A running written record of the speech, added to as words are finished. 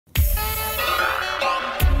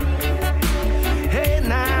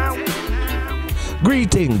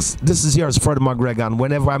Greetings, this is yours, Freddie Mc Gregor, and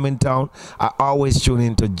whenever I'm in town, I always tune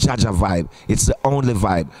into Gege Vibe. It's the only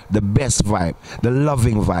vibe, the best vibe, the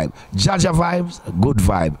loving vibe. Gege Vibes, good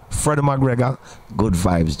vibe. Freddie Mc Gregor, good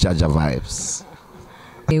vibes, Gege Vibes.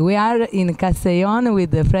 We are in Castellon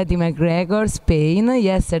with Freddie Mc Gregor, Spain.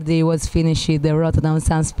 Yesterday was finished the Rototom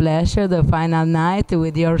Sunsplash, the final night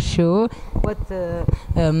with your show. What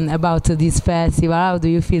about this festival? How do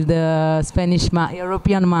you feel the Spanish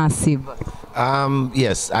European Massive?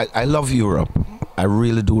 Yes, I love Europe. I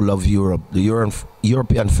really do love Europe. The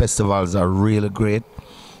European festivals are really great.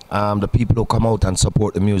 The people who come out and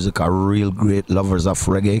support the music are real great lovers of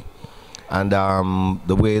reggae. And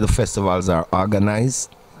the way the festivals are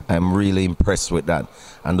organized, I'm really impressed with that.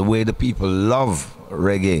 And the way the people love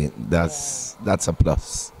reggae, that's a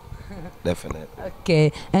plus. Definitely.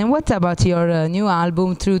 Okay, and what about your new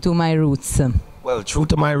album, True to My Roots? Well, True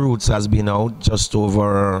to My Roots has been out just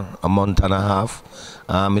over a month and a half.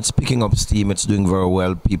 It's picking up steam, it's doing very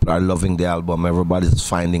well. People are loving the album. Everybody's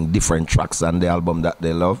finding different tracks on the album that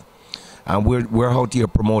they love. And we're out here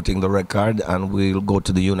promoting the record, and we'll go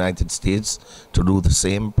to the United States to do the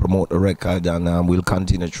same, promote the record, and we'll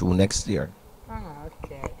continue through next year.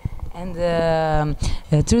 Okay. And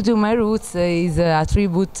True to My Roots is a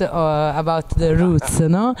tribute about the roots,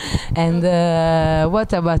 no? And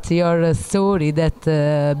what about your story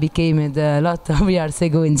that became a lot of years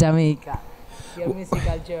ago in Jamaica? Your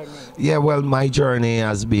musical journey? Yeah, well, my journey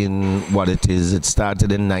has been what it is. It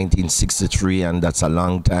started in 1963, and that's a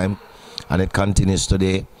long time. And it continues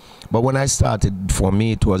today. But when I started, for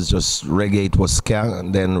me, it was just reggae, it was ska,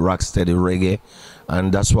 and then rocksteady reggae.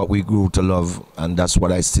 And that's what we grew to love, and that's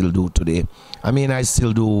what I still do today. I mean, I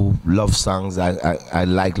still do love songs. I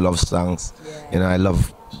like love songs. Yeah. You know, I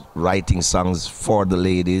love writing songs for the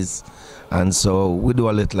ladies. And so we do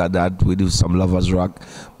a little of that. We do some lovers rock.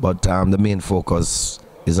 But the main focus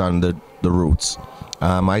is on the roots.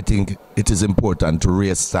 I think it is important to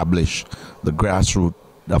reestablish the grassroots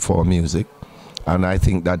of our music, and I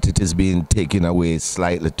think that it is being taken away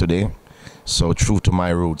slightly today. So True to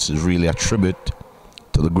My Roots is really a tribute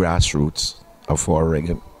to the grassroots of our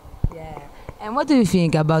reggae. Yeah. And what do you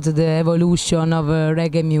think about the evolution of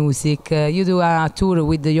reggae music? You do a tour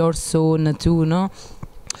with your son too, no?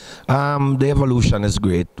 The evolution is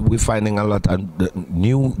great. We're finding a lot of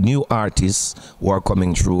new artists who are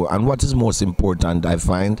coming through, and what is most important, I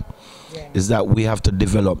find, is that we have to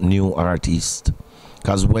develop new artists.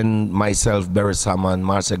 Because when myself, Barry Sam, and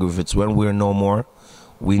Marcel Griffiths, when we're no more,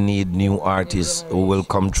 we need new artists who will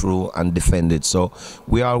come through and defend it. So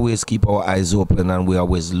we always keep our eyes open, and we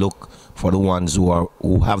always look for the ones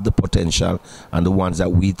who have the potential and the ones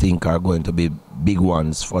that we think are going to be big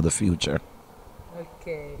ones for the future.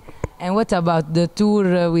 Okay. And what about the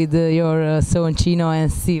tour with your son Chino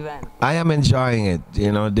and Steven? I am enjoying it.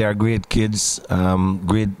 You know, they are great kids,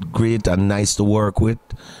 great and nice to work with.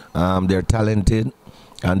 They're talented,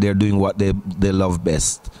 and they're doing what they love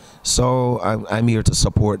best. So I'm here to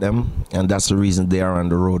support them, and that's the reason they are on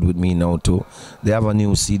the road with me now too. They have a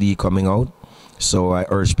new CD coming out, so I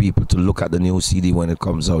urge people to look at the new CD when it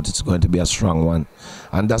comes out. It's going to be a strong one,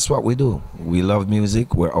 and that's what we do. We love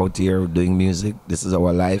music. We're out here doing music. This is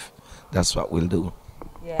our life. That's what we'll do.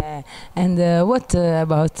 Yeah. And what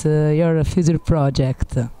about your future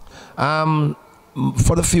project?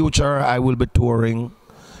 For the future, I will be touring,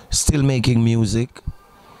 still making music,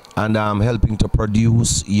 and helping to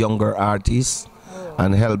produce younger artists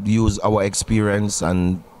and help use our experience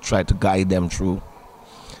and try to guide them through.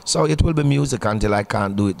 So it will be music until I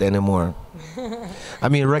can't do it anymore. I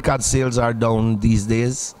mean, record sales are down these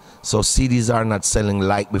days, so CDs are not selling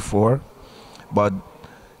like before. But,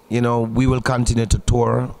 you know, we will continue to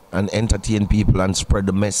tour and entertain people and spread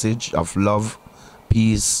the message of love,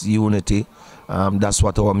 peace, unity. That's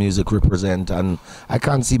what our music represents, and I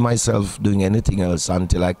can't see myself doing anything else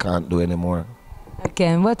until I can't do anymore. Okay,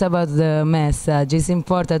 and what about the message? It's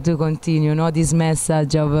important to continue, no? This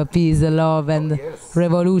message of peace, love, and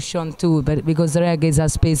revolution too, but because reggae is a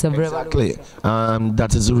space of revolution.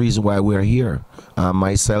 That is the reason why we're here.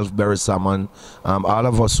 Myself, Barry Salmon, all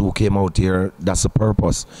of us who came out here, that's the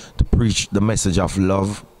purpose, to preach the message of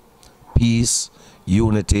love, peace,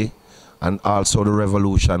 unity, and also the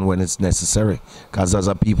revolution when it's necessary. Because as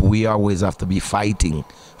a people, we always have to be fighting.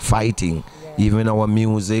 Yeah. Even our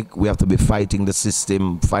music, we have to be fighting the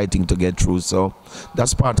system, fighting to get through. So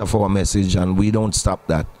that's part of our message, and we don't stop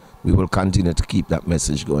that. We will continue to keep that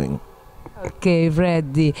message going. Okay,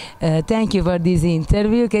 Freddie, thank you for this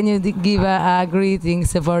interview. Can you give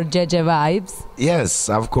greetings for Gege Vibes? Yes,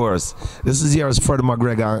 of course. This is yours, Freddie Mc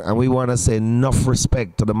Gregor, and we want to say enough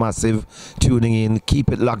respect to the massive tuning in.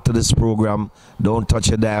 Keep it locked to this program. Don't touch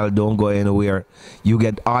your dial. Don't go anywhere. You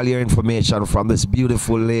get all your information from this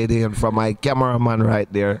beautiful lady and from my cameraman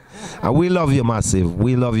right there. And we love you, massive.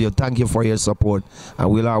 We love you. Thank you for your support, and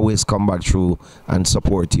we'll always come back through and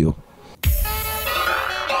support you.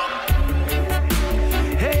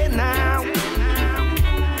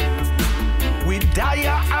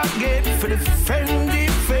 Again for the friendly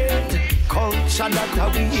faith culture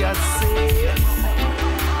that we are saying.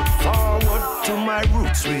 Forward to my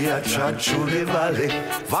roots, we are trod through the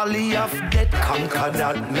valley of death, conquer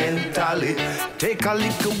that mentally. Take a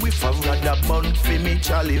little whiff of rather bun for me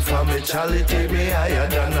Charlie, for me Charlie take me higher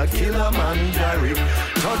than a Kilimanjaro.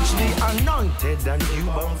 Touch the anointed and you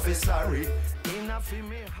bound for sorry. Enough for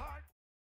me.